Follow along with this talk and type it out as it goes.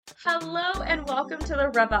Hello and welcome to the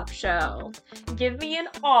Rev Up Show. Give me an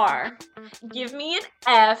R, give me an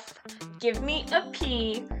F, give me a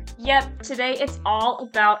P. Yep, today it's all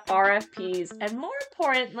about RFPs and more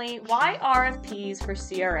importantly, why RFPs for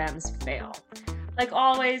CRMs fail. Like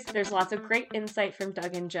always, there's lots of great insight from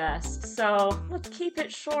Doug and Jess, so let's keep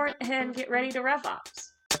it short and get ready to rev up.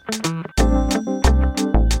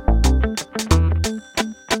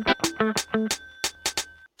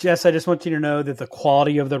 Jess, I just want you to know that the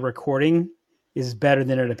quality of the recording is better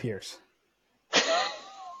than it appears.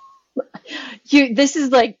 This is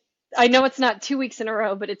like, I know it's not 2 weeks in a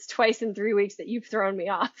row, but it's twice in 3 weeks that you've thrown me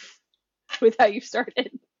off with how you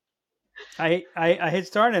started. I hit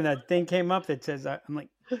start and that thing came up that says, I'm like,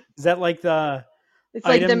 is that like the It's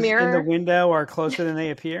items like the mirror in the window are closer than they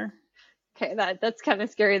appear? Okay, that's kind of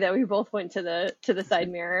scary that we both went to the side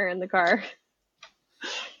mirror in the car.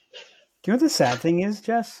 Do you know what the sad thing is,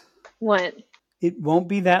 Jess? What? It won't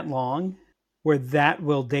be that long where that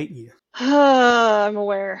will date you. I'm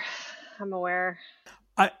aware.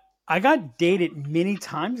 I got dated many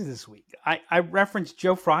times this week. I referenced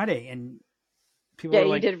Joe Friday and people were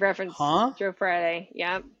like, you did reference Joe Friday.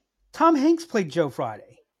 Yeah. Tom Hanks played Joe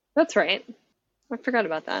Friday. That's right. I forgot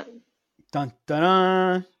about that. Dun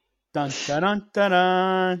dun dun dun dun dun dun.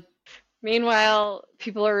 Dun. Meanwhile,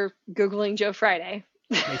 people are Googling Joe Friday.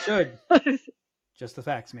 They should. Just the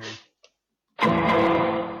facts, man.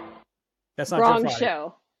 That's not wrong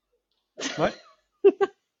show. What?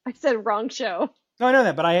 I said wrong show. No, I know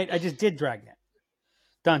that, but I just did Dragnet.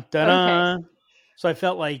 Dun dun dun. Okay. So I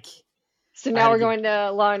felt like. So now we're going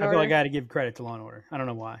to Law and Order. I feel like I got to give credit to Law and Order. I don't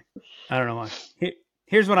know why.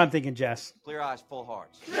 Here's what I'm thinking, Jess. Clear eyes, full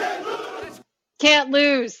hearts. Can't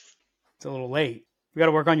lose. It's a little late. We got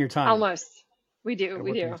to work on your time. Almost. We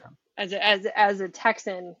do. As a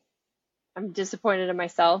Texan, I'm disappointed in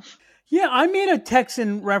myself. Yeah, I made a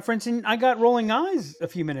Texan reference and I got rolling eyes a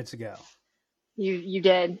few minutes ago. You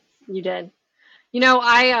did. You know,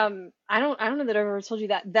 I don't know that I've ever told you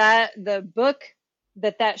that the book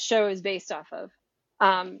that show is based off of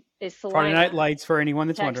is Salina, Friday Night Lights, for anyone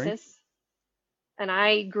that's Texas. wondering. And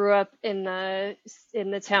I grew up in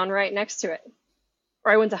the town right next to it.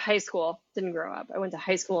 Or I went to high school. Didn't grow up. I went to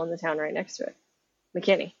high school in the town right next to it.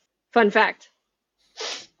 McKinney. Fun fact.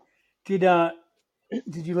 Did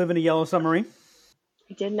you live in a yellow submarine?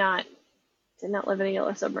 I did not. Did not live in a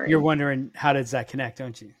yellow submarine. You're wondering, how does that connect,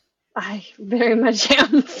 don't you? I very much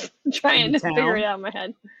am trying to figure it out in my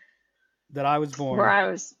head. That I was born. Where I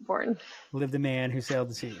was born. Lived a man who sailed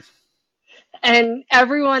the seas. And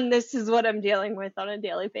everyone, this is what I'm dealing with on a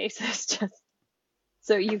daily basis, just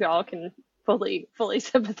so you all can fully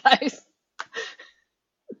sympathize.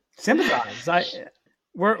 Sympathize.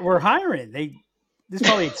 We're hiring. This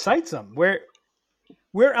probably excites them.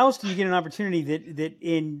 Where else do you get an opportunity that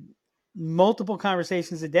in multiple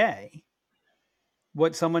conversations a day,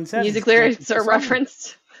 what someone says, music lyrics are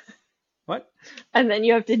referenced. What? And then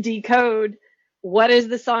you have to decode what is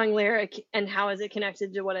the song lyric and how is it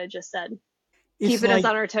connected to what I just said. Keeping us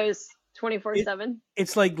on our toes 24/7.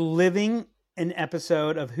 It's like living an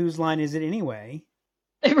episode of Whose Line Is It Anyway?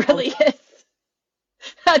 It really is.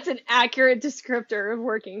 That's an accurate descriptor of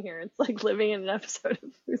working here. It's like living in an episode of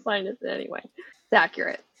Whose Line Is It Anyway? It's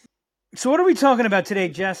accurate. So what are we talking about today,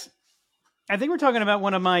 Jess? I think we're talking about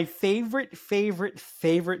one of my favorite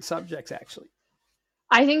subjects, actually.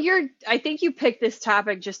 I think you picked this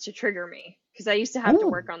topic just to trigger me because I used to have to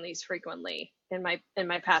work on these frequently in my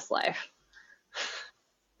past life.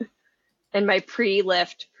 In my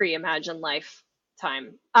pre-Lyft, pre-Imagine life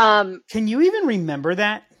time. Can you even remember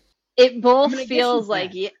that? It both feels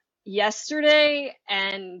like yesterday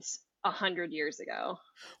and 100 years ago.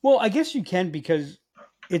 Well, I guess you can because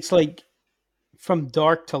it's like from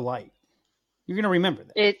dark to light. You're going to remember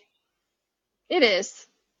that. It is.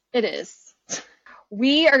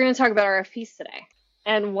 We are going to talk about RFPs today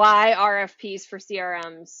and why RFPs for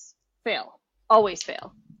CRMs fail. Always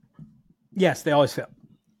fail. Yes, they always fail.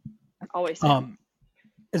 Always fail.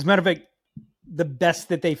 As a matter of fact, the best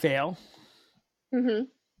that they fail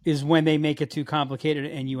is when they make it too complicated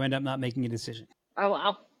and you end up not making a decision. Oh,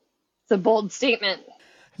 wow. It's a bold statement.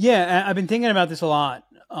 Yeah, I've been thinking about this a lot.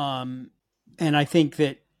 And I think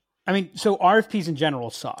that, so RFPs in general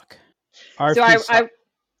suck. I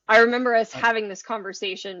remember us having this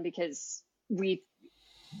conversation because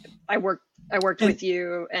I worked with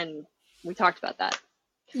you and we talked about that.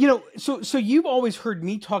 You know, so you've always heard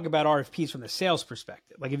me talk about RFPs from the sales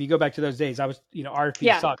perspective. Like if you go back to those days, I was,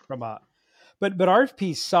 RFPs suck but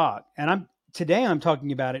RFPs suck. And today I'm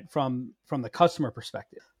talking about it from the customer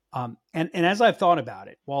perspective. And as I've thought about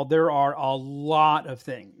it, while there are a lot of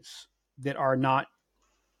things that are not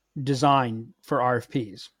design for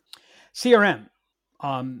RFPs. CRM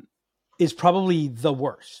is probably the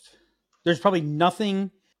worst. There's probably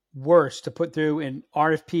nothing worse to put through an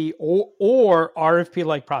RFP or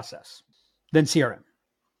RFP-like process than CRM.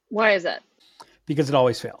 Why is that? Because it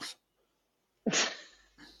always fails.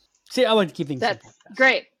 See, I like to keep things simple. That's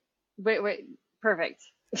great. Wait, perfect.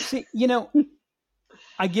 See,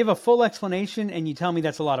 I give a full explanation and you tell me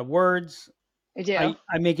that's a lot of words. I do.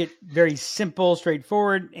 I make it very simple,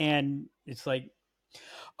 straightforward, and it's like,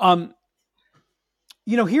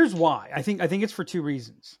 here's why. I think it's for two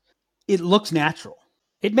reasons. It looks natural.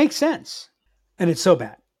 It makes sense. And it's so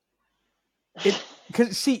bad.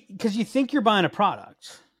 Because you think you're buying a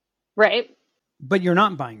product. Right. But you're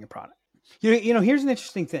not buying a product. Here's an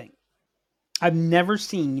interesting thing. I've never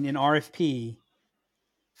seen an RFP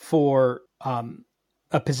for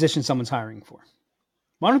a position someone's hiring for.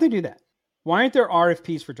 Why don't they do that? Why aren't there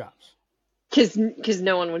RFPs for jobs? Because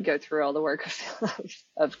no one would go through all the work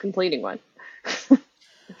of completing one.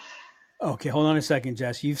 Okay, hold on a second,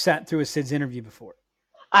 Jess. You've sat through a SIDS interview before.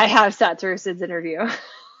 I have sat through a SIDS interview.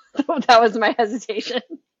 That was my hesitation.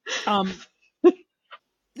 No,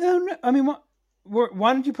 I mean,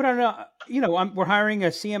 why don't you put on we're hiring a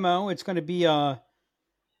CMO. It's going to be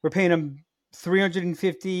we're paying them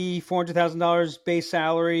 $350,000, $400,000 base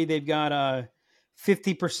salary. They've got a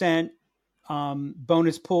 50%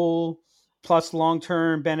 bonus pool plus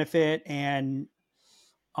long-term benefit and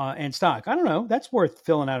stock. I don't know. That's worth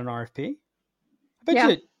filling out an RFP. I bet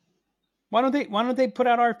you. Why don't they put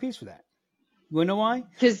out RFPs for that? You wanna know why?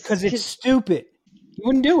 Because it's stupid. You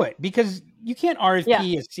wouldn't do it because you can't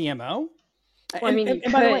RFP a CMO. Well, you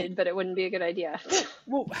could, but it wouldn't be a good idea.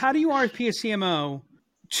 Well, how do you RFP a CMO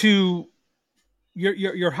to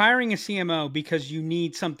you're hiring a CMO because you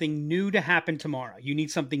need something new to happen tomorrow. You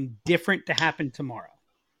need something different to happen tomorrow.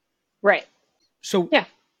 Right. So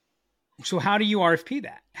So how do you RFP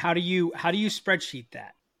that? How do you spreadsheet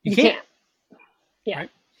that? You can't. Yeah. Right?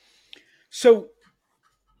 So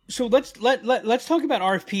let's talk about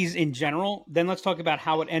RFPs in general. Then let's talk about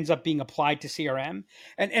how it ends up being applied to CRM.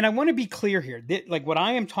 And I want to be clear here. Like what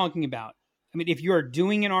I am talking about. I mean, if you are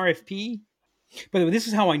doing an RFP, by the way, this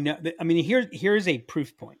is how I know. I mean, here's a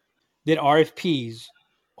proof point that RFPs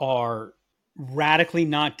are radically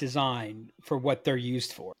not designed for what they're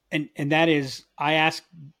used for. And that is, I ask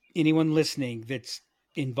anyone listening that's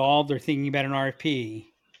involved or thinking about an RFP,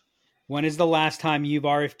 when is the last time you've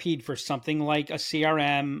RFP'd for something like a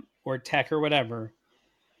CRM or tech or whatever,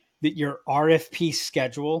 that your RFP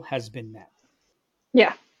schedule has been met?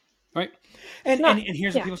 Yeah. Right. And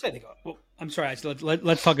here's what people say. They go, well, I'm sorry. So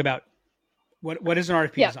let's talk about what is an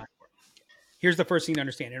RFP designed for? Here's the first thing to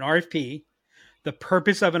understand. An RFP, the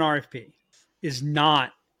purpose of an RFP is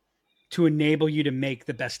not to enable you to make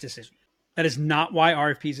the best decision. That is not why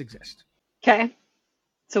RFPs exist. Okay.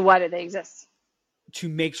 So why do they exist? To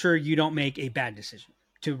make sure you don't make a bad decision,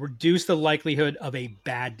 to reduce the likelihood of a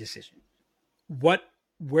bad decision.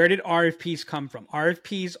 Where did RFPs come from?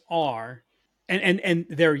 RFPs are, and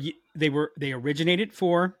they originated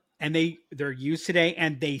for, and they're used today,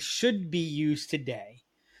 and they should be used today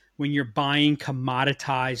when you're buying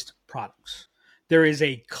commoditized products. There is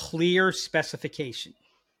a clear specification.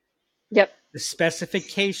 Yep. The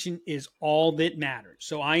specification is all that matters.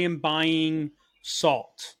 So I am buying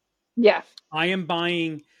salt. Yeah. I am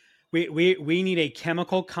buying, we need a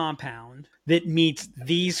chemical compound that meets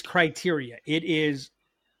these criteria. It is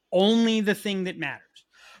only the thing that matters.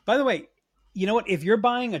 By the way, you know what? If you're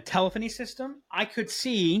buying a telephony system, I could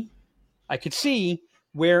see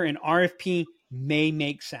where an RFP may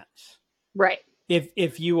make sense. Right.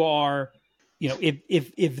 If you are,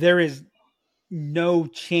 if there is no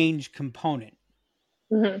change component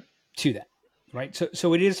to that, right?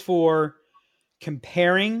 So it is for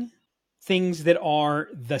comparing things that are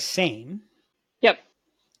the same. Yep.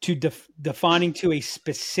 To defining to a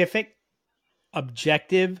specific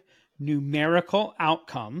objective numerical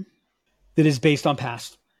outcome that is based on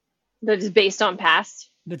past. That is based on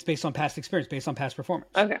past. That's based on past experience, based on past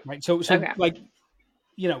performance. Okay. Right. So okay. Like,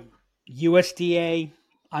 USDA,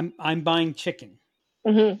 I'm buying chicken.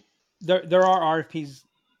 Mm-hmm. There are RFPs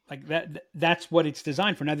like that. That's what it's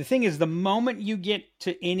designed for. Now, the thing is, the moment you get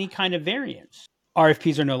to any kind of variance,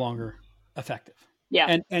 RFPs are no longer effective.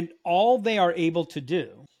 Yeah. And all they are able to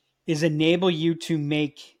do is enable you to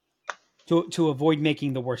avoid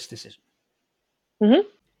making the worst decision. Mm-hmm.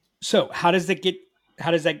 So how does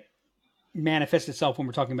that manifest itself when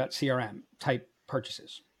we're talking about CRM type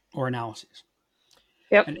purchases or analyses?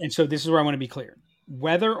 Yep. And so this is where I want to be clear.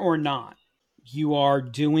 Whether or not you are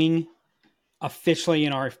doing officially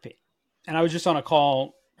an RFP. And I was just on a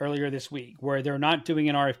call earlier this week where they're not doing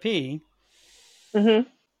an RFP. Mm-hmm.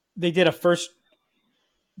 They did a first,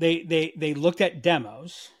 they looked at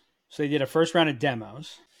demos. So they did a first round of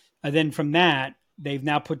demos. And then from that, they've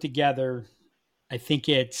now put together, I think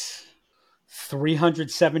it's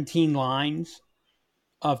 317 lines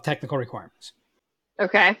of technical requirements.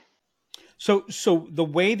 Okay. So the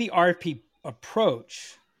way the RFP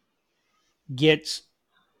approach gets,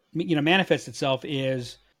 manifests itself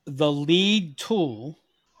is the lead tool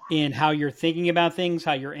in how you're thinking about things,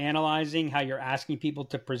 how you're analyzing, how you're asking people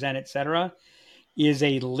to present, et cetera, is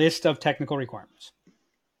a list of technical requirements.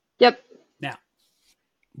 Yep. Now,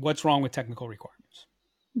 what's wrong with technical requirements?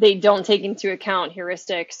 They don't take into account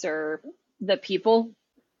heuristics or the people.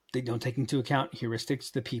 They don't take into account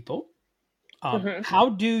heuristics, the people. How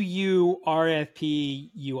do you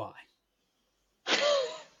RFP UI?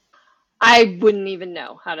 I wouldn't even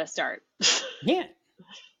know how to start. Yeah.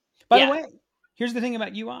 By the way, here's the thing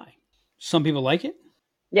about UI. Some people like it.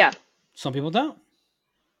 Yeah. Some people don't.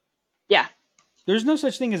 Yeah. There's no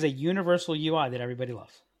such thing as a universal UI that everybody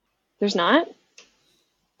loves. There's not?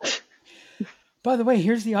 By the way,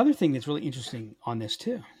 here's the other thing that's really interesting on this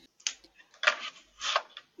too.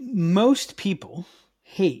 Most people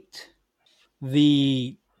hate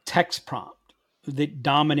the text prompt that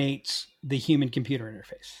dominates the human-computer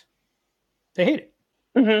interface. They hate it.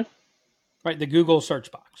 Mm-hmm. Right? The Google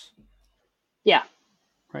search box. Yeah.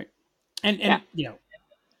 Right? And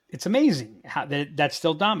it's amazing how that's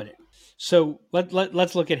still dominant. So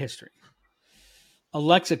let's look at history.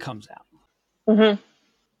 Alexa comes out. Mm-hmm.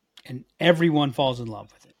 And everyone falls in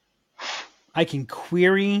love with it. I can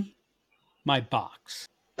query my box.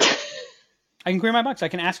 I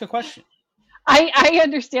can ask a question. I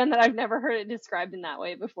understand that. I've never heard it described in that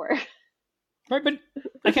way before. Right, but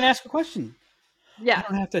I can ask a question. Yeah.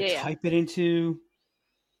 I don't have to type it into,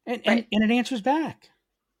 and it answers back.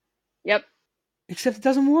 Yep. Except it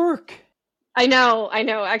doesn't work. I know.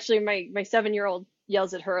 Actually, my 7-year-old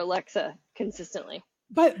yells at her Alexa consistently.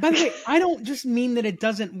 But by the way, I don't just mean that it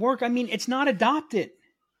doesn't work. I mean, it's not adopted.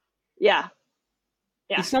 Yeah.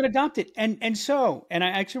 Yeah. It's not adopted. And I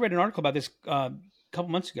actually read an article about this a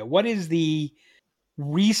couple months ago. What is the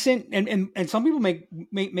recent, and some people make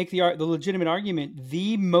the legitimate argument,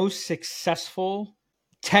 the most successful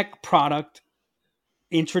tech product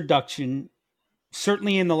introduction,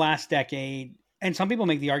 certainly in the last decade. And some people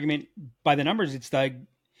make the argument by the numbers, it's the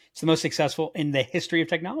most successful in the history of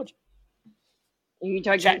technology. You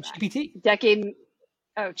talking ChatGPT. Decade.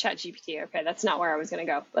 Oh, ChatGPT. Okay, that's not where I was going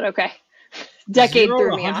to go, but okay. Decade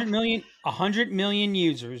threw me 100 off. million, 100 million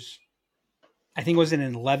users. I think it was in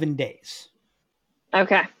 11 days.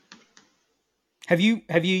 Okay. Have you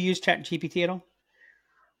used ChatGPT at all?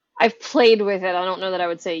 I've played with it. I don't know that I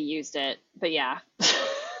would say used it, but yeah.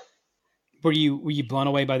 Were you blown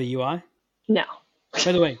away by the UI? No.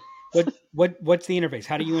 By the way, what's the interface?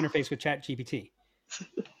 How do you interface with ChatGPT?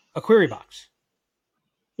 A query box.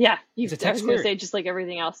 Yeah, it's a text I was going to say just like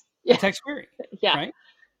everything else. Yeah. A text query. Yeah. Right?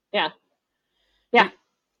 Yeah. Yeah.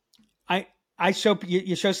 I show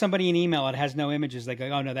you show somebody an email, it has no images. They go,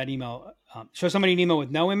 oh no, that email. Show somebody an email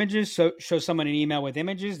with no images. So show someone an email with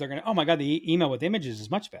images. They're gonna, oh my god, the email with images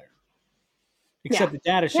is much better. Except the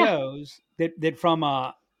data shows that from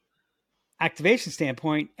a activation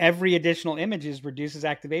standpoint, every additional images reduces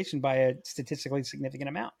activation by a statistically significant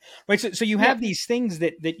amount. Right. So you have these things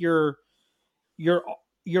that you're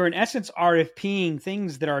in essence RFPing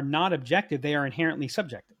things that are not objective. They are inherently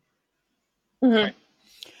subjective. Mm-hmm. Right?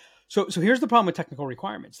 So here's the problem with technical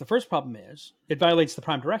requirements. The first problem is it violates the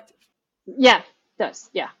prime directive. Yeah, it does.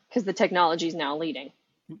 Yeah, because the technology is now leading.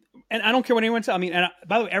 And I don't care what anyone says. I mean, and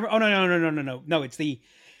by the way, no. It's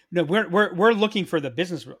we're looking for the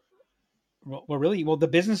business. Well, the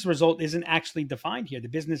business result isn't actually defined here. The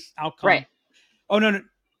business outcome. Right. Oh no.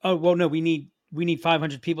 Oh well, no. We need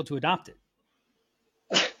 500 people to adopt it.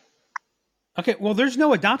 Okay. Well, there's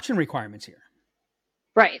no adoption requirements here.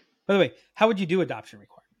 Right. By the way, how would you do adoption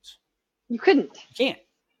requirements? You couldn't. You can't.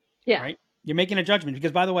 Yeah. Right. You're making a judgment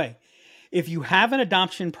because, by the way, if you have an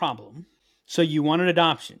adoption problem, so you want an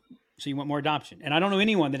adoption, so you want more adoption, and I don't know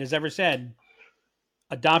anyone that has ever said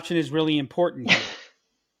adoption is really important here,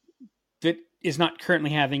 that is not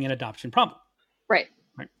currently having an adoption problem. Right.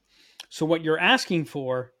 Right. So what you're asking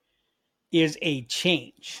for is a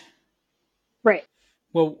change. Right.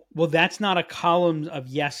 Well, that's not a column of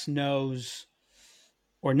yes, no's,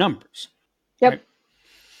 or numbers. Yep.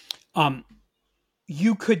 Right?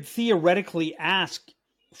 You could theoretically ask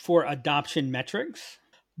for adoption metrics,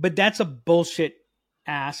 but that's a bullshit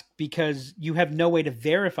ask because you have no way to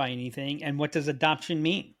verify anything. And what does adoption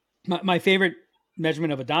mean? My favorite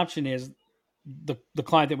measurement of adoption is the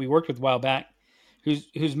client that we worked with a while back,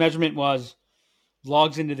 whose measurement was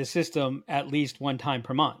logs into the system at least one time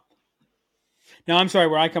per month. Now, I'm sorry,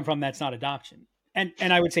 where I come from, that's not adoption. And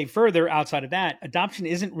I would say further outside of that, adoption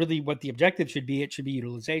isn't really what the objective should be. It should be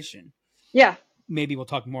utilization. Yeah. Maybe we'll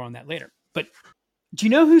talk more on that later. But do you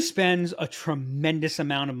know who spends a tremendous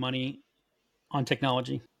amount of money on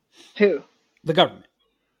technology? Who? The government.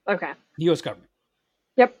 Okay. The U.S. government.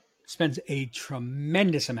 Yep. Spends a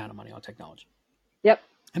tremendous amount of money on technology. Yep.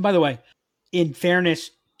 And by the way, in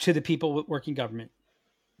fairness to the people that work in government,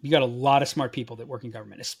 you got a lot of smart people that work in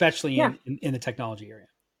government, especially in the technology area.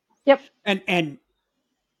 Yep. And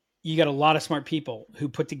you got a lot of smart people who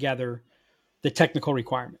put together the technical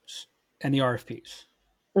requirements and the RFPs.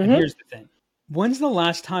 And here's the thing. When's the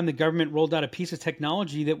last time the government rolled out a piece of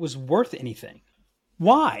technology that was worth anything?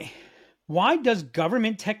 Why? Why does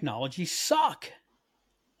government technology suck?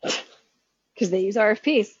 Because they use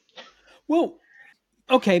RFPs. Well,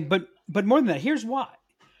 okay, but more than that, here's why.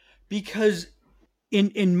 Because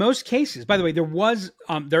in most cases, by the way, there was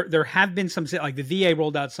there have been some, like the VA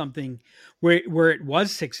rolled out something where it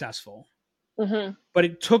was successful, but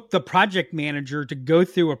it took the project manager to go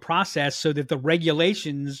through a process so that the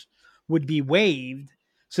regulations would be waived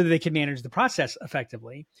so that they could manage the process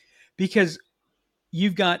effectively. Because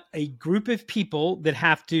you've got a group of people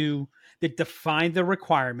that define the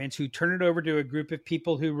requirements, who turn it over to a group of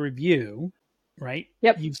people who review, right?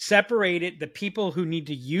 Yep. You've separated the people who need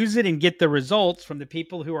to use it and get the results from the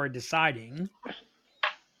people who are deciding.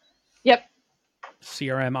 Yep.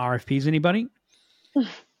 CRM RFPs, anybody?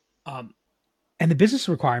 And the business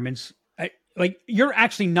requirements, like you're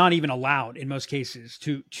actually not even allowed in most cases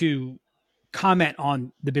to comment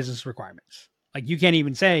on the business requirements. Like you can't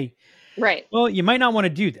even say, right, well, you might not want to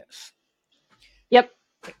do this. Yep.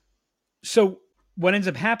 So what ends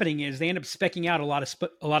up happening is they end up speccing out a lot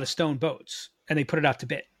of stone boats, and they put it out to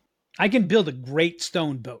bid. I can build a great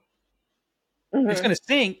stone boat. It's going to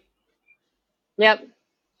sink. Yep.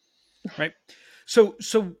 Right. So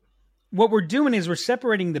what we're doing is we're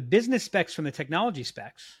separating the business specs from the technology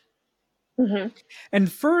specs.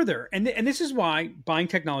 And further, and this is why buying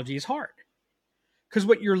technology is hard. Because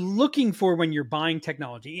what you're looking for when you're buying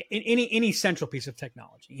technology, any central piece of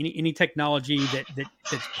technology, any technology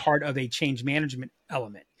that's part of a change management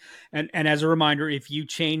element. And as a reminder, if you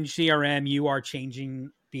change CRM, you are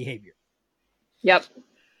changing behavior. Yep.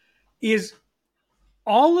 Is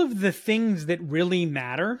all of the things that really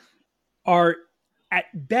matter are at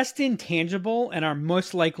best intangible and are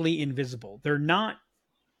most likely invisible. They're not,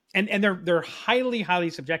 and they're highly,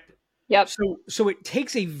 highly subjective. Yep. So it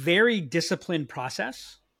takes a very disciplined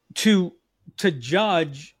process to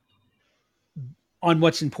judge on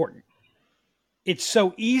what's important. It's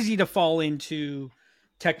so easy to fall into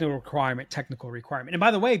technical requirement. And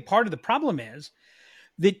by the way, part of the problem is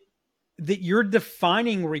that you're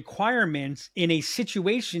defining requirements in a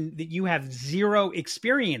situation that you have zero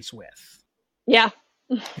experience with. Yeah.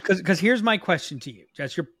 Because here's my question to you,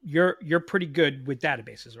 Jess. You're pretty good with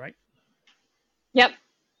databases, right? Yep.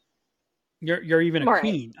 You're even a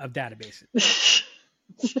queen of databases.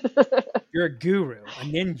 You're a guru, a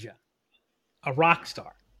ninja, a rock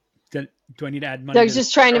star. Do I need to add money? Doug's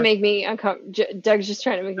just trying to make me uncomfortable. Doug's just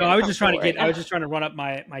trying to make me I was just trying to I was just trying to run up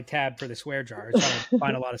my tab for the swear jar. I was trying to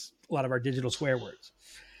find a lot of our digital swear words.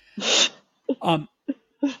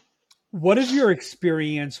 What is your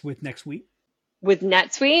experience with next week? With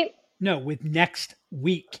NetSuite? No, with next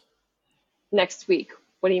week. Next week.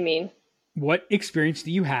 What do you mean? What experience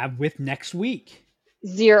do you have with next week?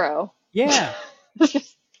 Zero. Yeah.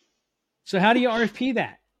 So how do you RFP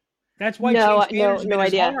that? That's why no is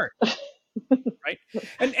idea. hard, right?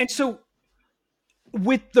 And so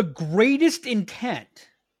with the greatest intent,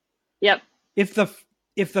 yep. If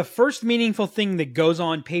the first meaningful thing that goes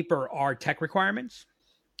on paper are tech requirements,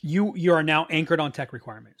 you are now anchored on tech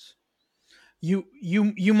requirements.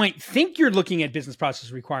 You might think you're looking at business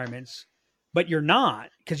process requirements, but you're not,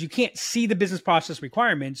 because you can't see the business process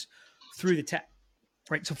requirements through the tech,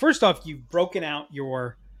 right? So first off, you've broken out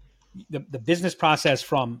the business process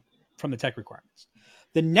from the tech requirements.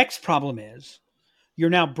 The next problem is you're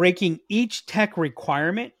now breaking each tech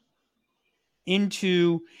requirement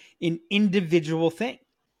into an individual thing,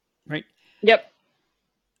 right? Yep.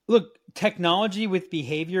 Look, technology with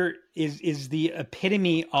behavior is the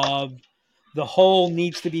epitome of the whole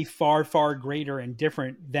needs to be far, far greater and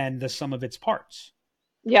different than the sum of its parts.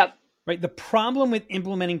 Yep. Right. The problem with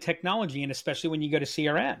implementing technology, and especially when you go to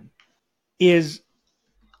CRM, is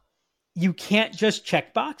you can't just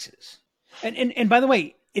check boxes. And by the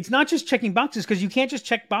way, it's not just checking boxes, because you can't just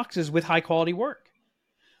check boxes with high quality work.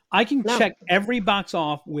 I can No. check every box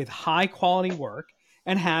off with high quality work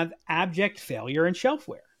and have abject failure in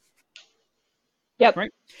shelfware. Yep.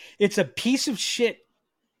 Right? It's a piece of shit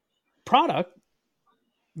product.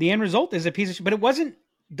 The end result is a piece of shit, but it wasn't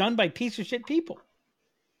done by piece of shit people.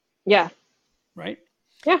 Yeah. Right?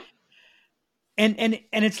 Yeah. And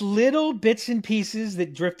it's little bits and pieces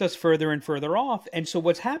that drift us further and further off. And so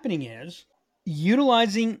what's happening is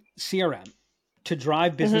utilizing CRM to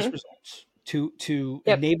drive business results, to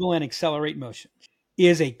enable and accelerate motion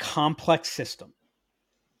is a complex system,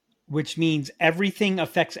 which means everything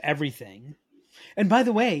affects everything. And by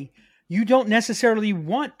the way, you don't necessarily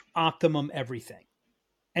want optimum everything.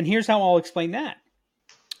 And here's how I'll explain that.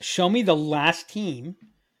 Show me the last team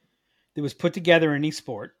that was put together in any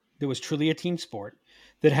sport, that was truly a team sport,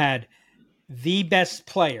 that had the best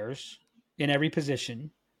players in every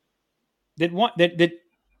position, that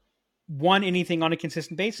won anything on a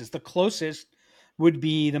consistent basis. The closest would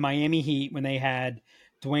be the Miami Heat when they had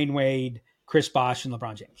Dwayne Wade, Chris Bosh, and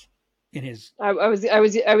LeBron James in his. I was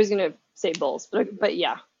going to say Bulls, but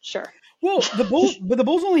yeah, sure. Well, the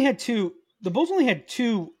Bulls only had two. The Bulls only had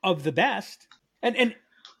two of the best. And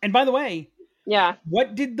by the way, yeah,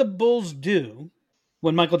 what did the Bulls do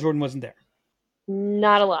when Michael Jordan wasn't there?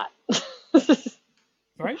 Not a lot.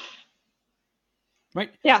 Right?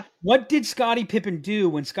 Yeah. What did Scottie Pippen do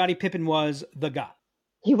when Scottie Pippen was the guy?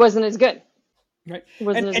 He wasn't as good. Right. He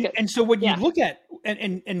wasn't as good. And so what you look at,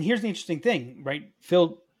 and here's the interesting thing, right?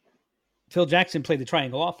 Phil Jackson played the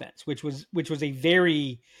triangle offense, which was a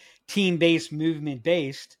very team-based,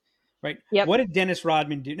 movement-based, right? Yep. What did Dennis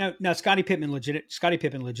Rodman do? Now Scottie Pippen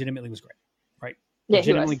legitimately was great, right? Yeah,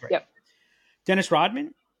 legitimately he was. Great. Yep. Dennis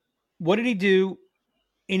Rodman, what did he do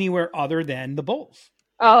anywhere other than the Bulls?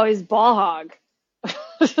 Oh, he's ball hog.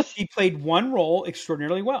 He played one role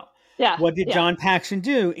extraordinarily well. Yeah. What did John Paxson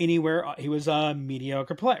do anywhere? He was a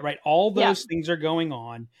mediocre player, right? All those things are going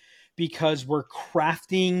on because we're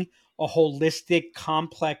crafting a holistic,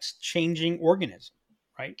 complex, changing organism,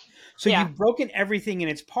 right? So you've broken everything in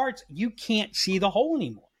its parts. You can't see the whole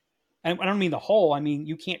anymore. And I don't mean the whole. I mean,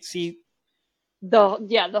 you can't see the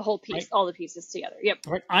whole piece, right? All the pieces together. Yep.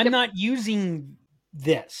 Right. I'm not using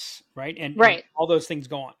this, right? And all those things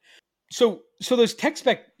go on. So those tech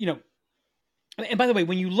spec, and by the way,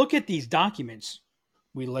 when you look at these documents,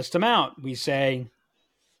 we list them out. We say,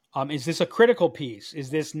 is this a critical piece? Is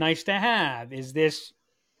this nice to have? Is this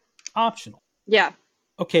optional? Yeah.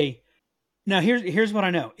 Okay. Now here's what I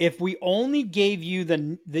know. If we only gave you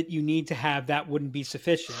that you need to have, that wouldn't be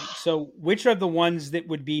sufficient. So which are the ones that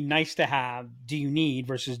would be nice to have do you need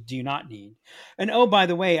versus do you not need? And oh, by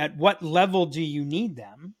the way, at what level do you need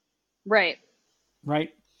them? Right. Right.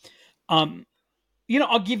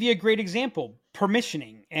 I'll give you a great example: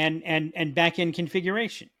 permissioning and back-end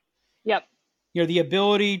configuration. Yep. The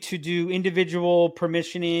ability to do individual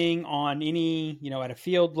permissioning on any, at a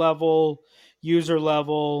field level, user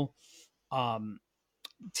level,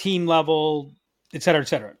 team level, et cetera, et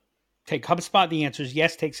cetera. Take HubSpot, the answer is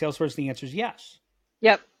yes. Take Salesforce, the answer is yes.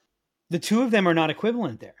 Yep. The two of them are not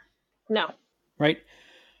equivalent there. No. Right?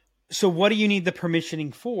 So what do you need the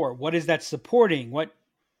permissioning for? What is that supporting?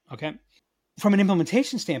 Okay. From an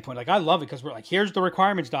implementation standpoint, I love it because we're here's the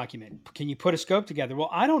requirements document. Can you put a scope together? Well,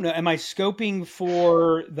 I don't know. Am I scoping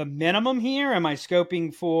for the minimum here? Am I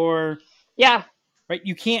scoping for... Yeah. Right?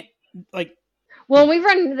 You can't Well, we've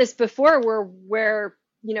run into this before where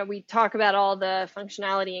we talk about all the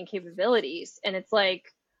functionality and capabilities, and it's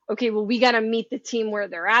okay, well, we got to meet the team where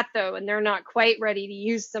they're at though, and they're not quite ready to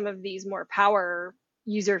use some of these more power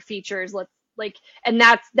user features. And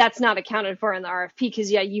that's not accounted for in the RFP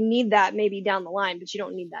because you need that maybe down the line, but you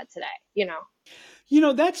don't need that today.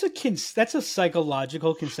 That's a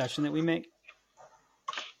psychological concession that we make.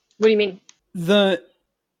 What do you mean?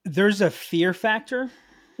 There's a fear factor.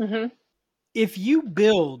 Mm-hmm. If you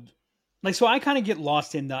build, so I kind of get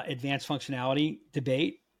lost in the advanced functionality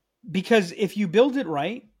debate because if you build it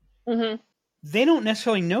right, mm-hmm. they don't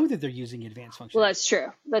necessarily know that they're using advanced functionality. Well, that's true.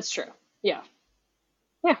 That's true. Yeah.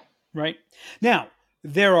 Yeah. Right. Now,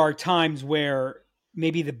 there are times where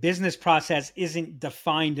maybe the business process isn't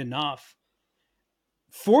defined enough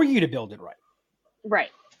for you to build it right. Right.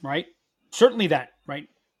 Right. Certainly that. Right.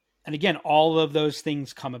 And again, all of those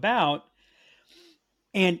things come about.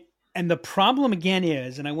 And the problem again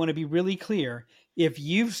is, and I want to be really clear, if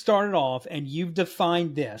you've started off and you've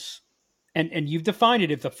defined this and you've defined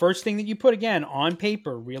it, if the first thing that you put again on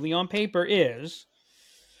paper, really on paper is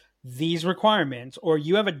these requirements, or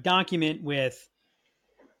you have a document with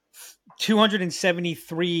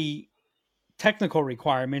 273 technical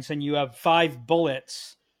requirements and you have 5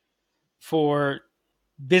 bullets for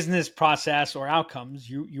business process or outcomes,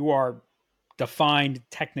 you are defined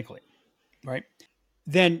technically, right?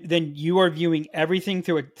 Then you are viewing everything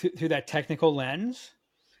through that technical lens,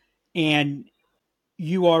 and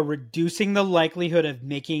you are reducing the likelihood of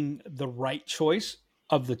making the right choice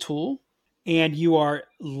of the tool, and you are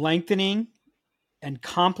lengthening and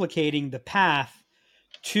complicating the path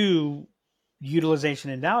to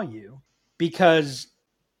utilization and value. Because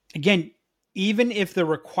again, even if the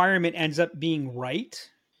requirement ends up being right,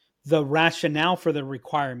 the rationale for the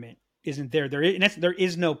requirement isn't there. There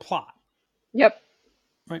is no plot. Yep.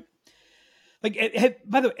 Right. Like,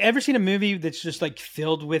 by the way, ever seen a movie that's just like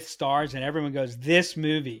filled with stars and everyone goes, this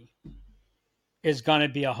movie is gonna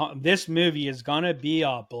be a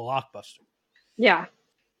blockbuster. Yeah.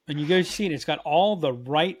 And you go see it, it's got all the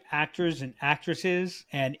right actors and actresses,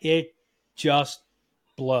 and it just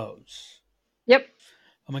blows. Yep.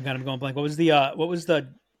 Oh my God, I'm going blank. What was the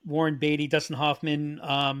Warren Beatty, Dustin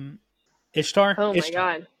Hoffman, Ishtar? Oh my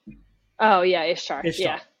God. Oh yeah, Ishtar.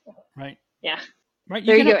 Yeah. Right. Yeah. Right.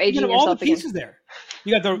 There you go. Aging you have all the yourself pieces again. there.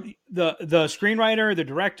 You got the screenwriter, the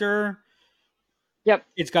director. Yep.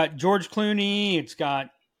 It's got George Clooney. It's got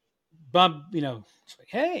Bob. It's like,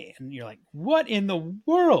 hey, and you're like, what in the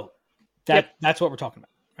world? That's what we're talking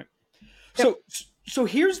about. Right. Yep. So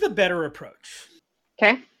here's the better approach.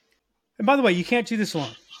 Okay. And by the way, you can't do this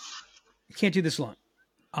alone. You can't do this alone.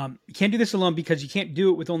 You can't do this alone because you can't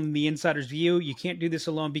do it with only the insider's view. You can't do this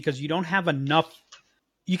alone because you don't have enough.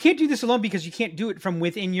 You can't do this alone because you can't do it from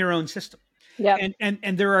within your own system. Yeah.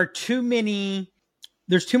 And there are too many.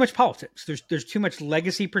 There's too much politics. There's too much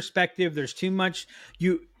legacy perspective. There's too much.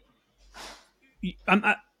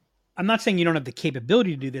 I'm not saying you don't have the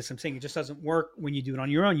capability to do this. I'm saying it just doesn't work when you do it on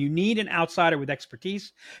your own. You need an outsider with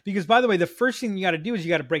expertise because, by the way, the first thing you got to do is you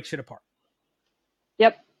got to break shit apart.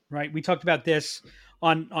 Yep. Right. We talked about this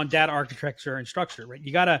on data architecture and structure, right?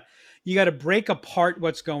 You gotta break apart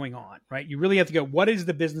what's going on, right? You really have to go, what is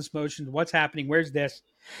the business motion? What's happening? Where's this?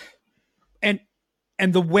 And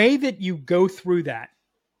the way that you go through that,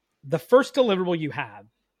 the first deliverable you have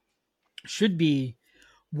should be,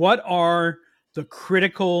 what are the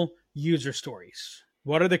critical user stories?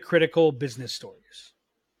 What are the critical business stories?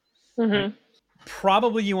 Mm-hmm. Right?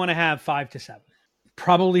 Probably you want to have 5 to 7,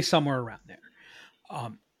 probably somewhere around there.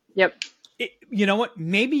 Yep. You know what?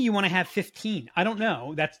 Maybe you want to have 15. I don't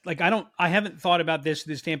know. That's like, I haven't thought about this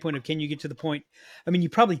from the standpoint of, can you get to the point? I mean, you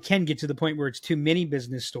probably can get to the point where it's too many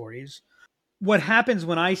business stories. What happens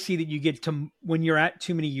when I see that you get to, when you're at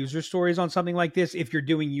too many user stories on something like this, if you're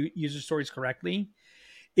doing user stories correctly,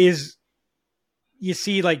 is you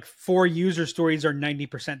see like 4 user stories are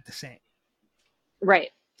 90% the same. Right.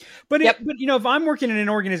 But if I'm working in an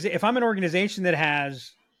organization, if I'm an organization that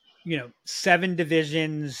has, 7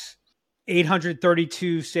 divisions,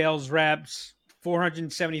 832 sales reps,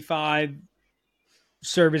 475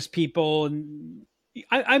 service people, and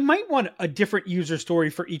I might want a different user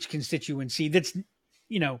story for each constituency that's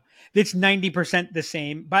 90% the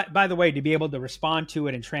same. By the way, to be able to respond to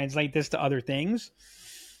it and translate this to other things,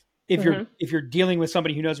 if you're dealing with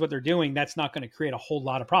somebody who knows what they're doing, that's not going to create a whole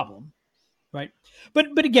lot of problem. Right.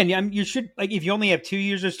 But again, you should, like, if you only have 2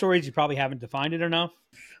 user stories, you probably haven't defined it enough.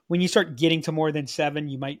 When you start getting to more than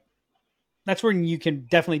 7, that's when you can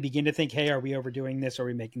definitely begin to think, hey, are we overdoing this? Or are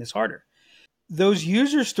we making this harder? Those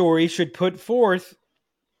user stories should put forth,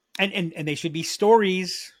 and they should be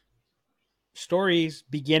stories,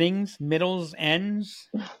 beginnings, middles, ends.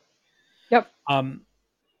 Yep.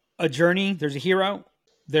 A journey, there's a hero,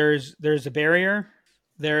 there's a barrier,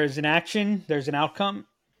 there's an action, there's an outcome.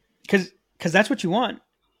 Because that's what you want.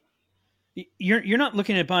 You're not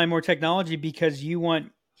looking at buying more technology because you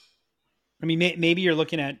want. I mean, maybe you're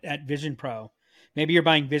looking at Vision Pro. Maybe you're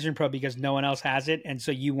buying Vision Pro because no one else has it, and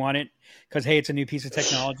so you want it because, hey, it's a new piece of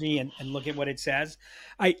technology, and look at what it says.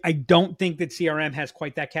 I don't think that CRM has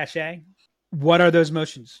quite that cachet. What are those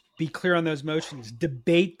motions? Be clear on those motions.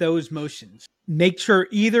 Debate those motions. Make sure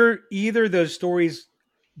either those stories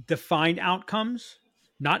define outcomes,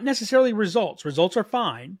 not necessarily results. Results are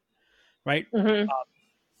fine. Right. Mm-hmm.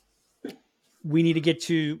 We need to get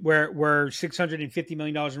to where $650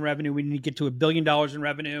 million in revenue. We need to get to $1 billion in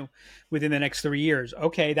revenue within the next 3 years.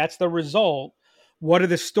 Okay. That's the result. What are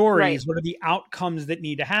the stories? Right. What are the outcomes that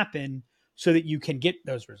need to happen so that you can get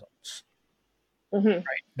those results? Mm-hmm. Right.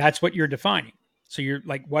 That's what you're defining. So you're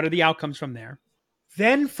like, what are the outcomes from there?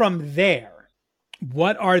 Then from there,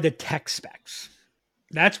 what are the tech specs?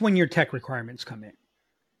 That's when your tech requirements come in.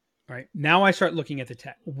 Right. Now I start looking at the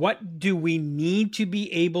tech. What do we need to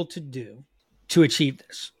be able to do to achieve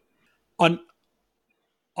this?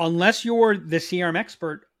 Unless you're the CRM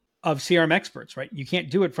expert, CRM experts, right? You can't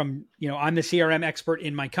do it from, I'm the CRM expert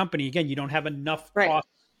in my company. Again, you don't have enough cross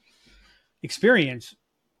experience.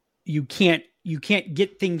 You can't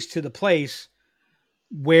get things to the place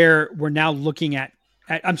where we're now looking at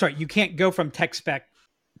I'm sorry, you can't go from tech spec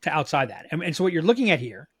to outside that. And so what you're looking at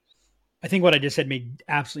here, I think what I just said made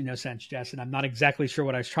absolutely no sense, Jess, and I'm not exactly sure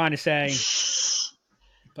what I was trying to say,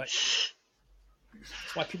 but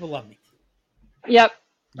that's why people love me. Yep.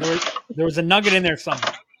 There was a nugget in there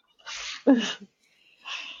somewhere.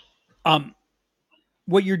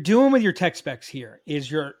 What you're doing with your tech specs here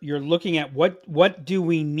is you're looking at what do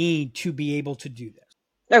we need to be able to do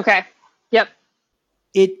this? Okay. Yep.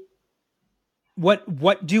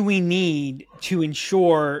 What do we need to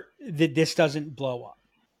ensure that this doesn't blow up?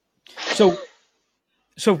 So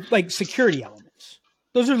like security elements,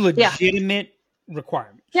 those are legitimate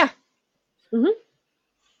requirements. Yeah. Mm-hmm.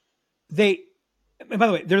 And by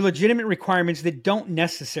the way, they're legitimate requirements that don't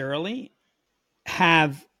necessarily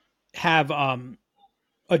have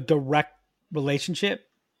a direct relationship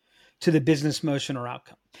to the business motion or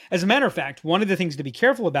outcome. As a matter of fact, one of the things to be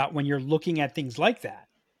careful about when you're looking at things like that,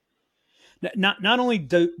 not only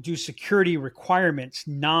do security requirements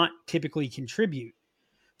not typically contribute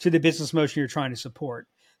to the business motion you're trying to support,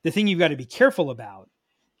 the thing you've got to be careful about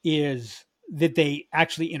is that they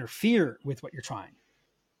actually interfere with what you're trying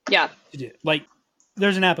to do. Like,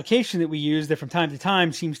 there's an application that we use that from time to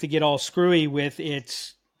time seems to get all screwy with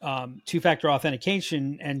its two-factor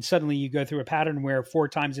authentication, and suddenly you go through a pattern where 4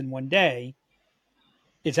 times in one day,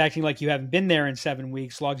 it's acting like you haven't been there in 7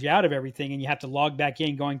 weeks, logs you out of everything, and you have to log back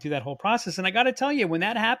in, going through that whole process. And I got to tell you, when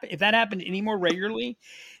that if that happened any more regularly,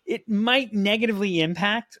 it might negatively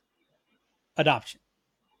impact adoption.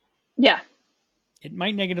 Yeah. It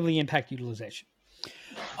might negatively impact utilization.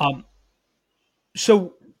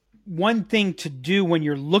 So one thing to do when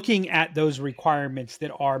you're looking at those requirements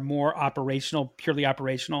that are more operational, purely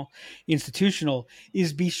operational, institutional,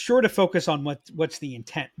 is be sure to focus on what's the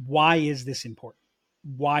intent. Why is this important?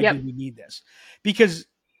 Why do we need this? Because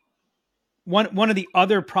one of the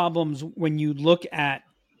other problems when you look at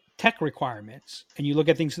tech requirements and you look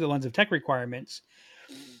at things through the lens of tech requirements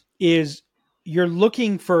is you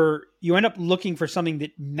end up looking for something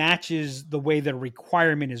that matches the way the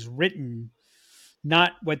requirement is written,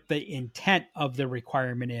 not what the intent of the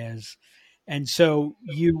requirement is. And so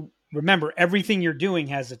you remember, everything you're doing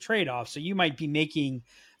has a trade-off. So you might be making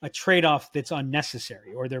a trade-off that's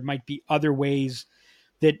unnecessary, or there might be other ways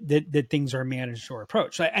that things are managed or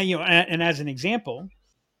approached. And as an example,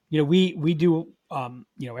 we do,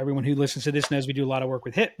 everyone who listens to this knows we do a lot of work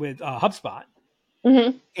with HubSpot.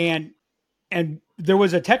 Mm-hmm. And there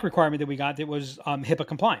was a tech requirement that we got that was HIPAA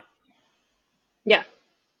compliant. Yeah.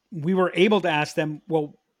 We were able to ask them,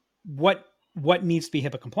 well, what needs to be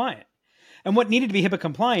HIPAA compliant? And what needed to be HIPAA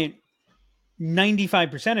compliant,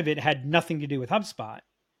 95% of it had nothing to do with HubSpot.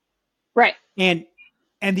 Right. And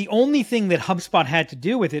the only thing that HubSpot had to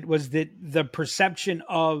do with it was that the perception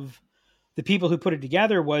of the people who put it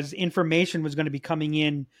together was information was going to be coming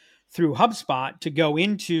in through HubSpot to go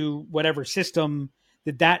into whatever system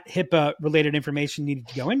that HIPAA related information needed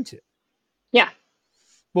to go into. Yeah.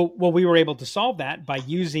 Well, we were able to solve that by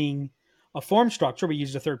using a form structure. We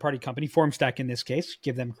used a third-party company, FormStack in this case,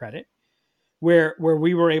 give them credit, where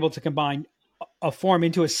we were able to combine a form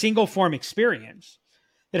into a single form experience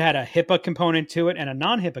that had a HIPAA component to it and a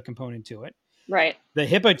non-HIPAA component to it. Right. The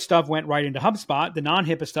HIPAA stuff went right into HubSpot. The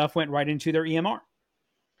non-HIPAA stuff went right into their EMR.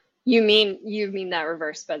 You mean that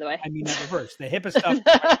reverse, by the way. I mean that reverse. The HIPAA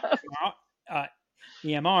stuff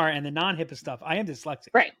EMR, and the non-HIPAA stuff. I am dyslexic.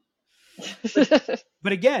 Right.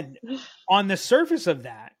 But again, on the surface of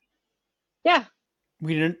that,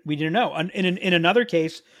 we didn't know. In another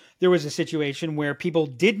case, there was a situation where people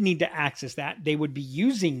did need to access that. They would be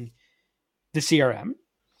using the CRM.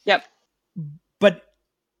 Yep. But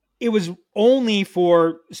it was only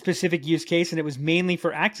for specific use case, and it was mainly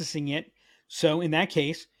for accessing it. So in that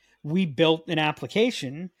case, we built an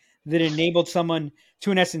application that enabled someone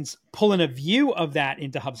to, in essence, pull in a view of that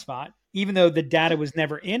into HubSpot, even though the data was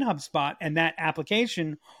never in HubSpot, and that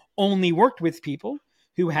application only worked with people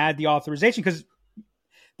who had the authorization because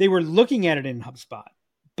they were looking at it in HubSpot,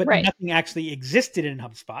 but nothing actually existed in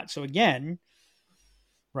HubSpot. So again,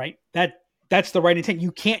 right, that's the right intent.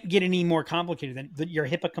 You can't get any more complicated than that you're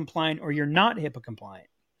HIPAA compliant or you're not HIPAA compliant.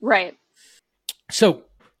 Right. So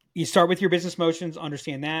you start with your business motions,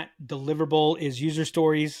 understand that. Deliverable is user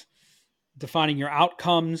stories, defining your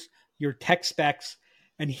outcomes, your tech specs.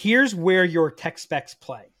 And here's where your tech specs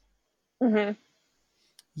play. Mm-hmm.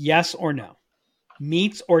 Yes or no.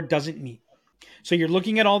 Meets or doesn't meet. So you're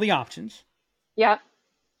looking at all the options. Yeah.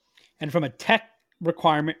 And from a tech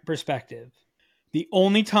requirement perspective, the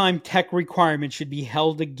only time tech requirements should be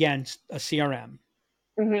held against a CRM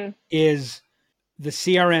is the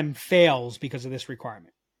CRM fails because of this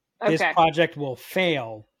requirement. Okay. This project will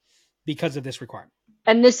fail because of this requirement.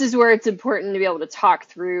 And this is where it's important to be able to talk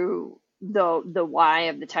through the why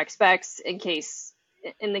of the tech specs in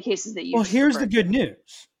the cases that you. Well, here's the good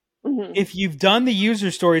news. If you've done the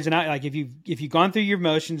user stories and if you've gone through your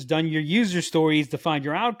motions, done your user stories, defined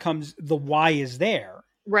your outcomes, the why is there.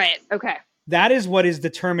 Right. Okay. That is what is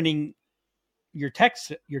determining your tech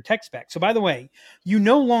spec. So by the way, you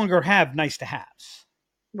no longer have nice to haves.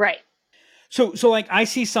 Right. So like I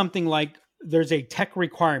see something like there's a tech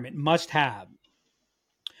requirement, must have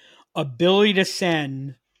ability to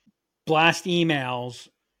send blast emails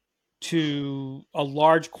to a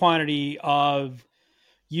large quantity of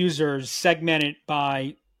users segmented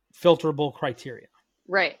by filterable criteria.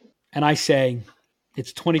 Right. And I say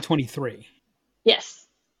it's 2023. Yes.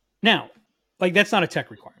 Now, like that's not a tech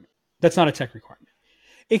requirement. That's not a tech requirement.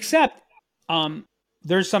 Except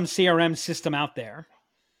there's some CRM system out there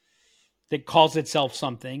that calls itself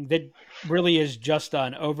something that really is just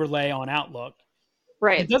an overlay on Outlook.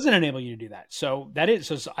 Right. It doesn't enable you to do that. So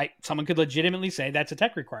someone could legitimately say that's a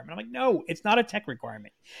tech requirement. I'm like, no, it's not a tech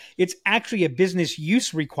requirement. It's actually a business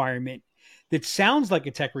use requirement that sounds like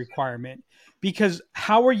a tech requirement, because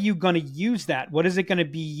how are you going to use that? What is it going to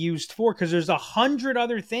be used for? Because there's 100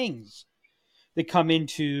 other things that come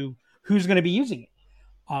into who's going to be using it.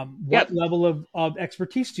 What level of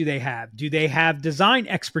expertise do they have? Do they have design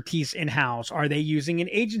expertise in-house? Are they using an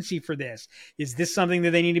agency for this? Is this something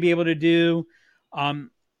that they need to be able to do?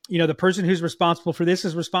 The person who's responsible for this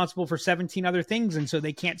is responsible for 17 other things. And so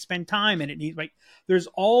they can't spend time, and it needs, like, there's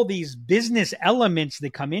all these business elements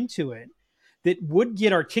that come into it that would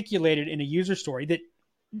get articulated in a user story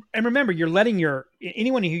and remember, you're letting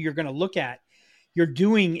anyone who you're going to look at, you're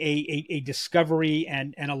doing a discovery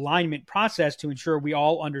and an alignment process to ensure we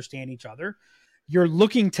all understand each other. You're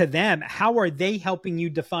looking to them. How are they helping you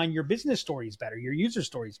define your business stories better, your user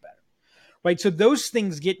stories better? Right. So those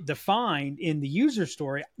things get defined in the user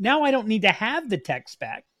story. Now I don't need to have the tech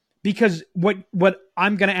spec, because what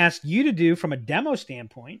I'm going to ask you to do from a demo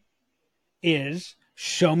standpoint is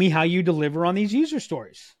show me how you deliver on these user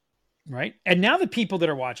stories. Right. And now the people that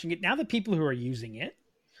are watching it, now the people who are using it,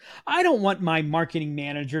 I don't want my marketing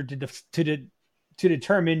manager to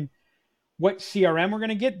determine what CRM we're going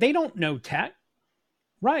to get. They don't know tech.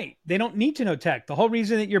 Right. They don't need to know tech. The whole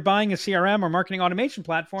reason that you're buying a CRM or marketing automation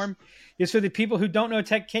platform is so that people who don't know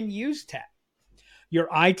tech can use tech. Your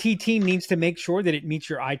IT team needs to make sure that it meets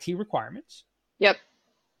your IT requirements. Yep.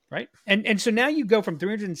 Right. And so now you go from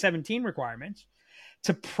 317 requirements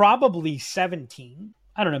to probably 17,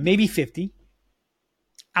 I don't know, maybe 50,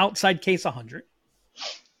 outside case 100.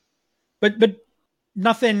 But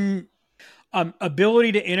nothing,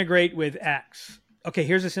 ability to integrate with X. Okay,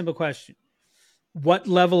 here's a simple question. What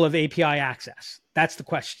level of API access? That's the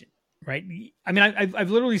question, right? I mean,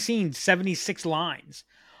 I've literally seen 76 lines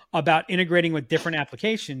about integrating with different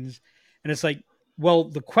applications. And it's like, well,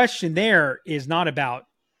 the question there is not about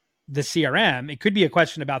the CRM. It could be a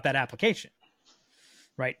question about that application,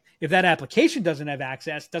 right? If that application doesn't have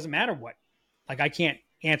access, doesn't matter what. Like, I can't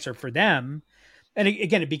answer for them. And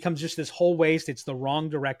again, it becomes just this whole waste. It's the wrong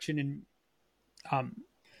direction.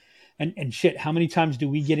 And shit, how many times do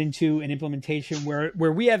we get into an implementation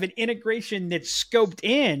where we have an integration that's scoped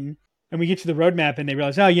in, and we get to the roadmap and they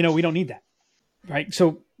realize, oh, we don't need that. Right.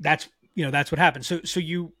 So that's what happens. So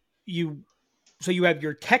you have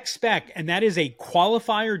your tech spec, and that is a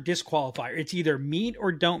qualifier, disqualifier. It's either meet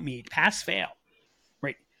or don't meet, pass, fail.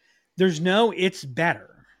 Right. There's no, it's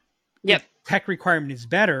better. Yep. Tech requirement is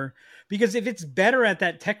better, because if it's better at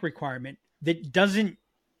that tech requirement that doesn't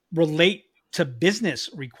relate to business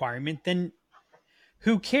requirement, then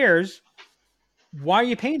who cares? Why are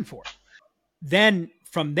you paying for it? Then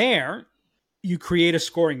from there, you create a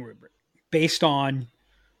scoring rubric based on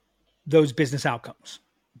those business outcomes,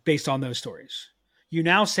 based on those stories. You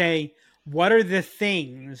now say, what are the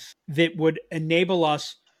things that would enable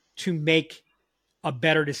us to make a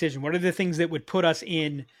better decision? What are the things that would put us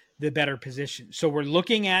in the better position? So we're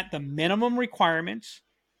looking at the minimum requirements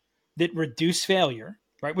that reduce failure,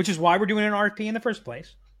 right? Which is why we're doing an RFP in the first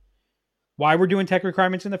place. Why we're doing tech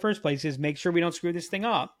requirements in the first place is make sure we don't screw this thing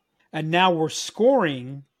up. And now we're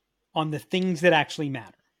scoring on the things that actually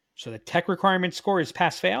matter. So the tech requirement score is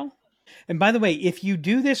pass fail. And by the way, if you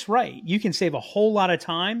do this right, you can save a whole lot of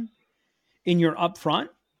time in your upfront,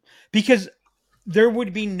 because there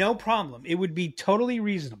would be no problem. It would be totally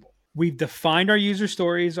reasonable. We've defined our user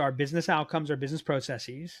stories, our business outcomes, our business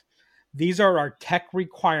processes. These are our tech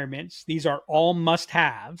requirements. These are all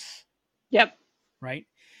must-haves. Yep. Right?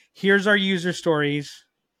 Here's our user stories.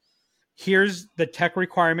 Here's the tech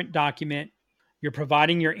requirement document. You're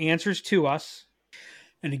providing your answers to us.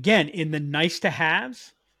 And again, in the nice to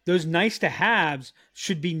haves, those nice to haves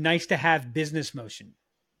should be nice to have business motion.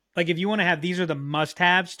 Like if you want to have, these are the must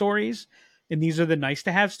have stories and these are the nice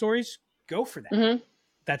to have stories, go for that. Mm-hmm.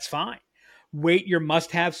 That's fine. Weight your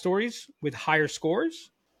must have stories with higher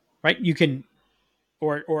scores, right? You can,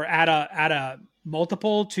 or add a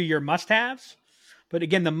multiple to your must haves. But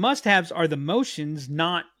again, the must haves are the motions,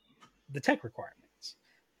 not the tech requirements,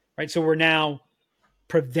 right? So we're now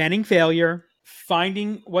preventing failure,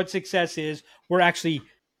 finding what success is. We're actually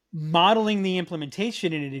modeling the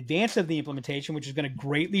implementation in advance of the implementation, which is going to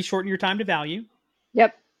greatly shorten your time to value.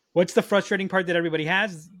 Yep. What's the frustrating part that everybody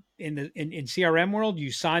has in CRM world?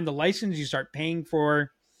 You sign the license, you start paying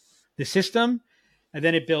for the system, and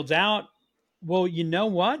then it builds out. Well, you know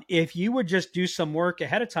what? If you would just do some work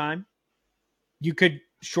ahead of time, you could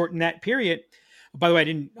shorten that period. By the way, I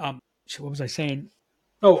didn't, what was I saying?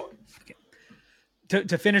 Oh, okay.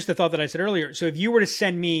 To finish the thought that I said earlier. So if you were to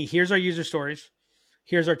send me, here's our user stories,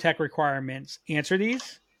 here's our tech requirements, answer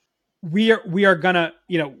these, we are gonna,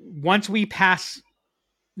 once we pass,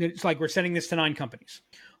 it's like we're sending this to 9 companies.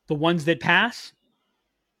 The ones that pass,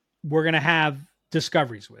 we're gonna have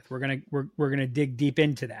discoveries with. We're gonna dig deep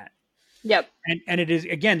into that. Yep. And it is,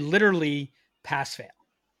 again, literally pass fail.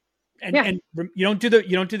 And you don't do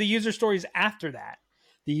the user stories after that.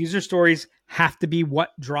 The user stories have to be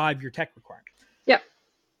what drive your tech requirements. Yep.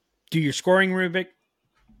 Do your scoring rubric,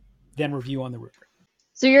 then review on the rubric.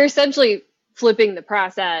 So you're essentially flipping the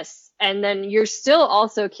process, and then you're still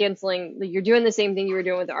also canceling. You're doing the same thing you were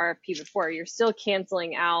doing with the RFP before. You're still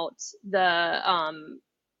canceling out the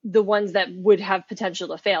ones that would have potential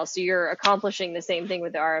to fail. So you're accomplishing the same thing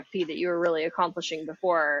with the RFP that you were really accomplishing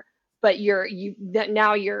before, but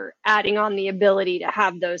now you're adding on the ability to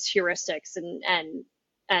have those heuristics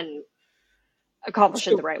and accomplish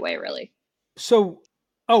it the right way, really. So,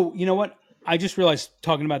 you know what? I just realized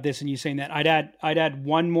talking about this and you saying that I'd add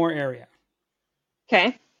one more area.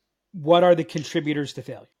 Okay. What are the contributors to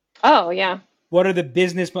failure? Oh, yeah. What are the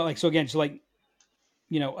business,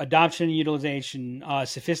 adoption and utilization,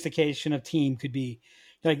 sophistication of team could be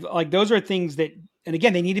like those are things that, and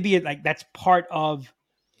again, they need to be like, that's part of,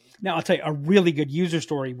 now I'll tell you, a really good user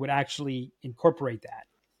story would actually incorporate that.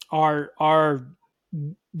 Our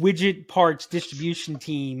widget parts distribution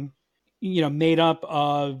team, made up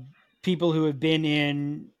of people who have been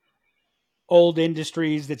in old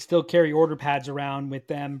industries that still carry order pads around with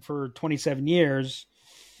them for 27 years,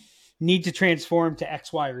 need to transform to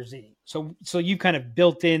X, Y, or Z. So you've kind of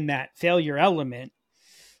built in that failure element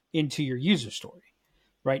into your user story,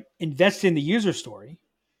 right? Invest in the user story.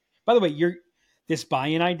 By the way, this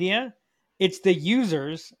buy-in idea, it's the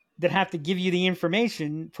users that have to give you the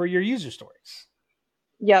information for your user stories.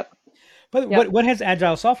 Yep. But what has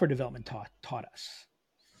agile software development taught us?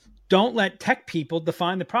 Don't let tech people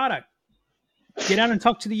define the product. Get out and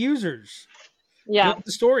talk to the users. Yeah.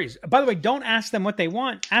 The stories. By the way, don't ask them what they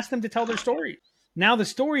want. Ask them to tell their story. Now the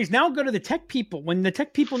stories go to the tech people. When the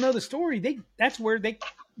tech people know the story, that's where they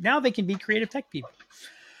can be creative tech people.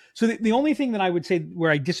 So the only thing that I would say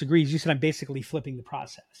where I disagree is you said I'm basically flipping the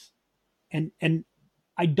process. And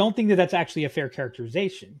I don't think that that's actually a fair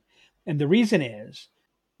characterization. And the reason is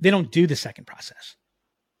they don't do the second process.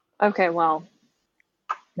 Okay, well.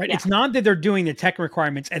 Right. Yeah. It's not that they're doing the tech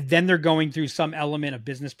requirements and then they're going through some element of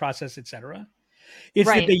business process, et cetera. It's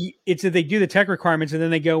that they do the tech requirements and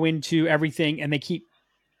then they go into everything and they keep,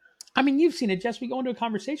 you've seen it, Jess. We go into a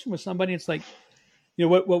conversation with somebody. It's like,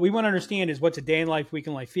 what we want to understand is what's a day in life, week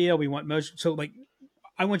in life feel. We want motion. So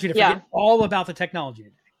I want you to forget all about the technology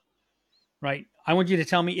today. Right. I want you to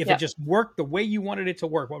tell me if it just worked the way you wanted it to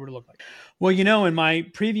work, what would it look like? Well, in my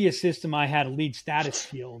previous system, I had a lead status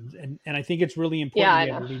field, and I think it's really important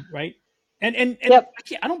to have a lead, right? And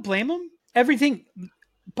I don't blame them. Everything,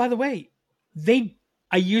 by the way,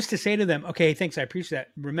 I used to say to them, okay, thanks, I appreciate that.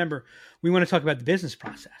 Remember, we want to talk about the business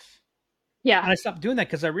process. Yeah. And I stopped doing that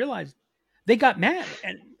because I realized they got mad,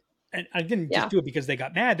 and I didn't just do it because they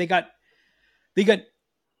got mad. They got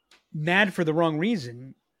mad for the wrong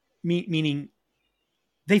reason. Meaning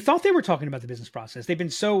they thought they were talking about the business process. They've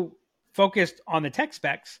been so focused on the tech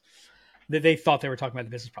specs that they thought they were talking about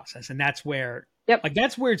the business process. And that's where,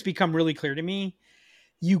 that's where it's become really clear to me.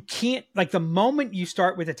 You can't, the moment you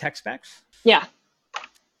start with the tech specs,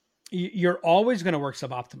 you're always going to work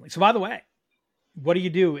suboptimally. So by the way, what do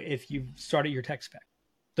you do if you've started your tech spec?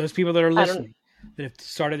 Those people that are listening that have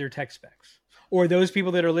started their tech specs, or those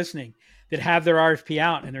people that are listening that have their RFP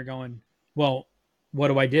out and they're going, well, what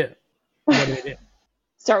do I do? What do I do?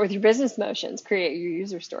 Start with your business motions, create your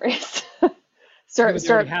user stories. Yeah,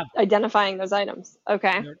 start identifying those items.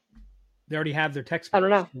 Okay. They already have their text. I don't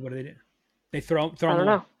know. What do? They throw I don't them away.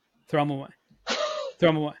 know. Throw them away. Throw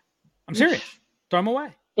them away. I'm serious. Throw them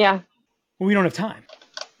away. Yeah. Well, we don't have time.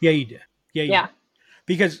 Yeah, you do. Yeah, you do.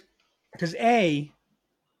 Because A,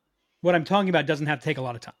 what I'm talking about doesn't have to take a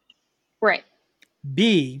lot of time. Right.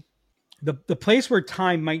 B, the place where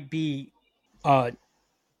time might be a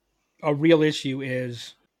real issue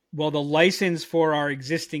is, well, the license for our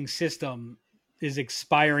existing system is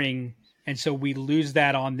expiring, and so we lose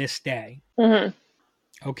that on this day.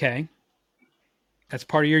 Mm-hmm. Okay. That's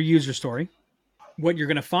part of your user story. What you're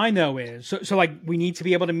going to find, though, is, so like we need to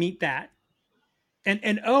be able to meet that. And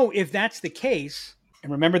if that's the case,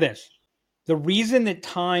 and remember this, the reason that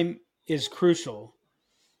time is crucial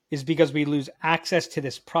is because we lose access to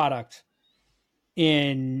this product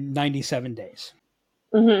in 97 days.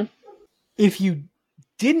 Mm-hmm. If you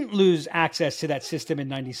didn't lose access to that system in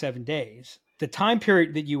 97 days, the time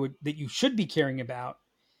period that you should be caring about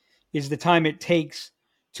is the time it takes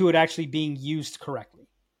to it actually being used correctly,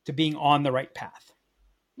 to being on the right path.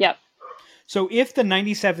 Yep. So if the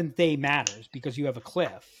 97th day matters because you have a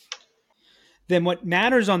cliff, then what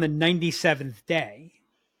matters on the 97th day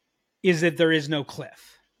is that there is no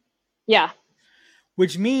cliff. Yeah.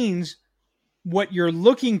 Which means what you're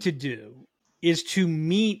looking to do is to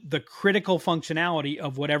meet the critical functionality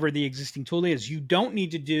of whatever the existing tool is. You don't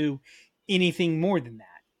need to do anything more than that.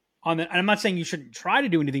 And I'm not saying you shouldn't try to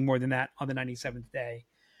do anything more than that on the 97th day,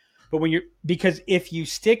 but because if you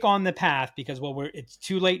stick on the path, because it's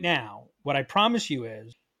too late now, what I promise you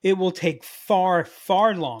is it will take far,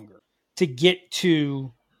 far longer to get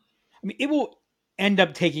to. I mean, it will end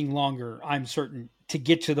up taking longer, I'm certain, to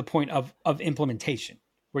get to the point of implementation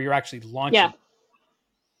where you're actually launching,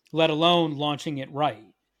 let alone launching it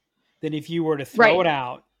right, than if you were to throw it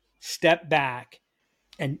out, step back,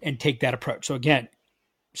 and take that approach. So again,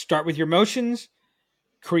 start with your motions,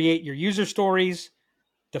 create your user stories,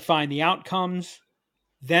 define the outcomes,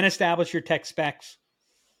 then establish your tech specs.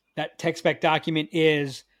 That tech spec document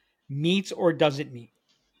meets or doesn't meet.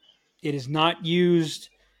 It is not used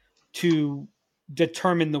to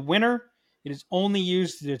determine the winner. It is only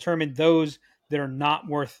used to determine those that are not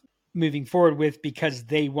worth moving forward with because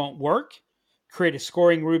they won't work. Create a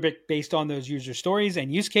scoring rubric based on those user stories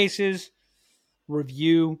and use cases,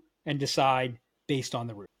 review, and decide based on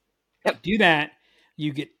the rubric. Yep. Do that,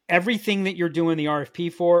 you get everything that you're doing the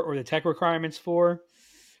RFP for or the tech requirements for,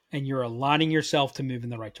 and you're aligning yourself to move in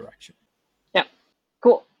the right direction. Yep.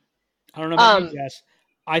 Cool. I don't know about you, Jess.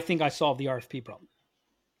 I think I solved the RFP problem.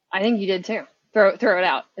 I think you did too. Throw it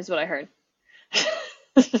out is what I heard.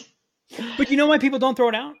 But you know why people don't throw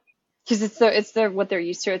it out? Because it's what they're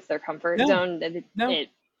used to. It's their comfort zone. It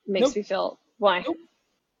makes me feel why.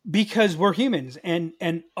 Because we're humans,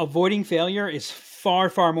 and avoiding failure is far,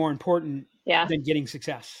 far more important than getting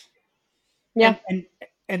success. Yeah.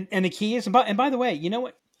 And the key is, and by the way, you know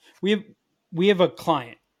what? We have a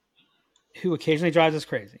client who occasionally drives us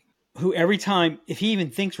crazy, who every time, if he even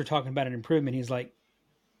thinks we're talking about an improvement, he's like,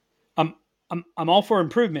 I'm all for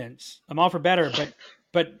improvements. I'm all for better,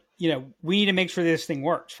 but we need to make sure this thing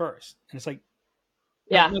works first. And it's like,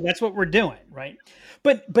 no, that's what we're doing. Right.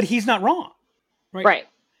 But he's not wrong. Right.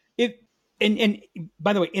 And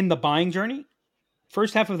by the way, in the buying journey,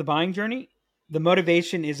 first half of the buying journey, the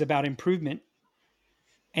motivation is about improvement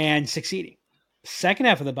and succeeding. Second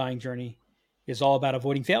half of the buying journey is all about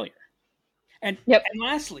avoiding failure. And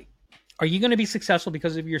lastly, are you going to be successful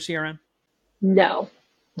because of your CRM? No.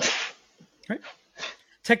 Right.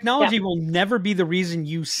 Technology will never be the reason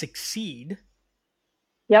you succeed.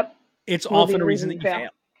 Yep. It's often a reason that you fail.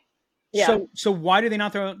 Yeah. So why do they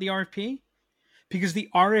not throw out the RFP? Because the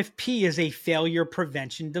RFP is a failure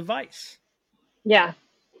prevention device. Yeah.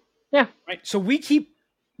 Yeah. Right. So we keep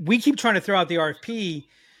trying to throw out the RFP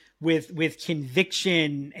with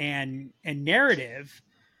conviction and narrative,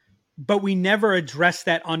 but we never address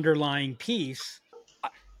that underlying piece.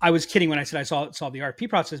 I was kidding when I said I saw the RFP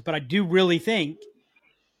process, but I do really think,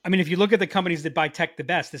 I mean, if you look at the companies that buy tech the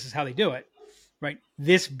best, this is how they do it, right?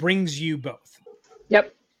 This brings you both.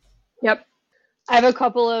 Yep. I have a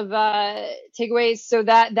couple of takeaways. So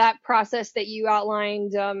that process that you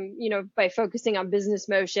outlined, by focusing on business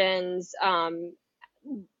motions,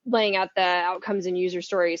 laying out the outcomes and user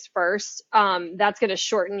stories first, that's going to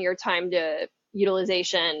shorten your time to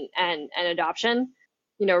utilization and adoption.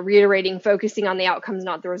 Reiterating, focusing on the outcomes,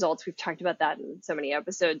 not the results. We've talked about that in so many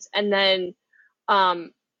episodes. And then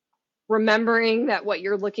remembering that what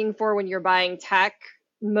you're looking for when you're buying tech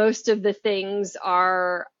most of the things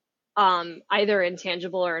are either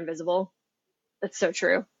intangible or invisible. That's so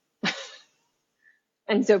true.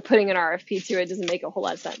 And so putting an RFP to it doesn't make a whole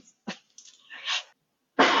lot of sense.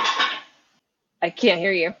 I can't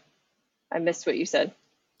hear you. I missed what you said.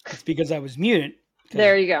 It's because I was muted.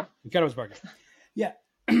 There you go. The cat was barking. Yeah.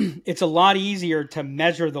 It's a lot easier to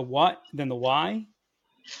measure the what than the why.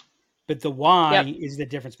 But the why is the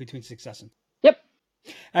difference between success and. Yep.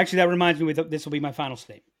 Actually, that reminds me, this will be my final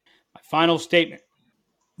statement. My final statement.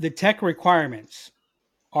 The tech requirements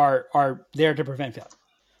are there to prevent failure.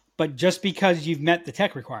 But just because you've met the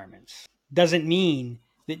tech requirements doesn't mean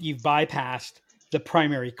that you've bypassed the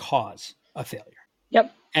primary cause of failure.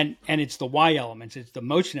 Yep. And it's the why elements, it's the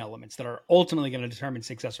motion elements that are ultimately going to determine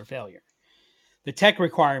success or failure. The tech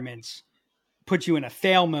requirements put you in a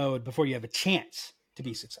fail mode before you have a chance to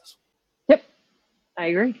be successful. Yep. I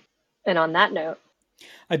agree. And on that note,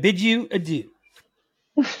 I bid you adieu.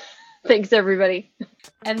 Thanks, everybody.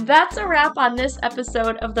 And that's a wrap on this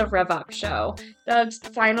episode of the RevUp Show. Doug's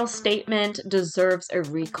final statement deserves a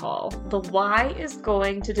recall. The why is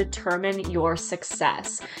going to determine your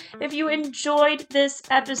success. If you enjoyed this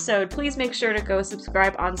episode, please make sure to go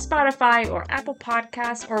subscribe on Spotify or Apple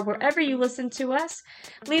Podcasts or wherever you listen to us.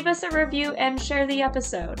 Leave us a review and share the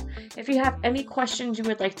episode. If you have any questions you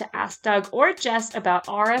would like to ask Doug or Jess about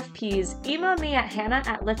RFPs, email me at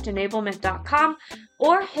hannah@liftenablement.com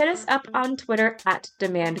or hit us up on Twitter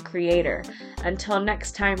 @DemandCreator. Until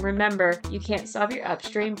next time, remember, you can't solve your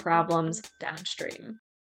upstream problems downstream.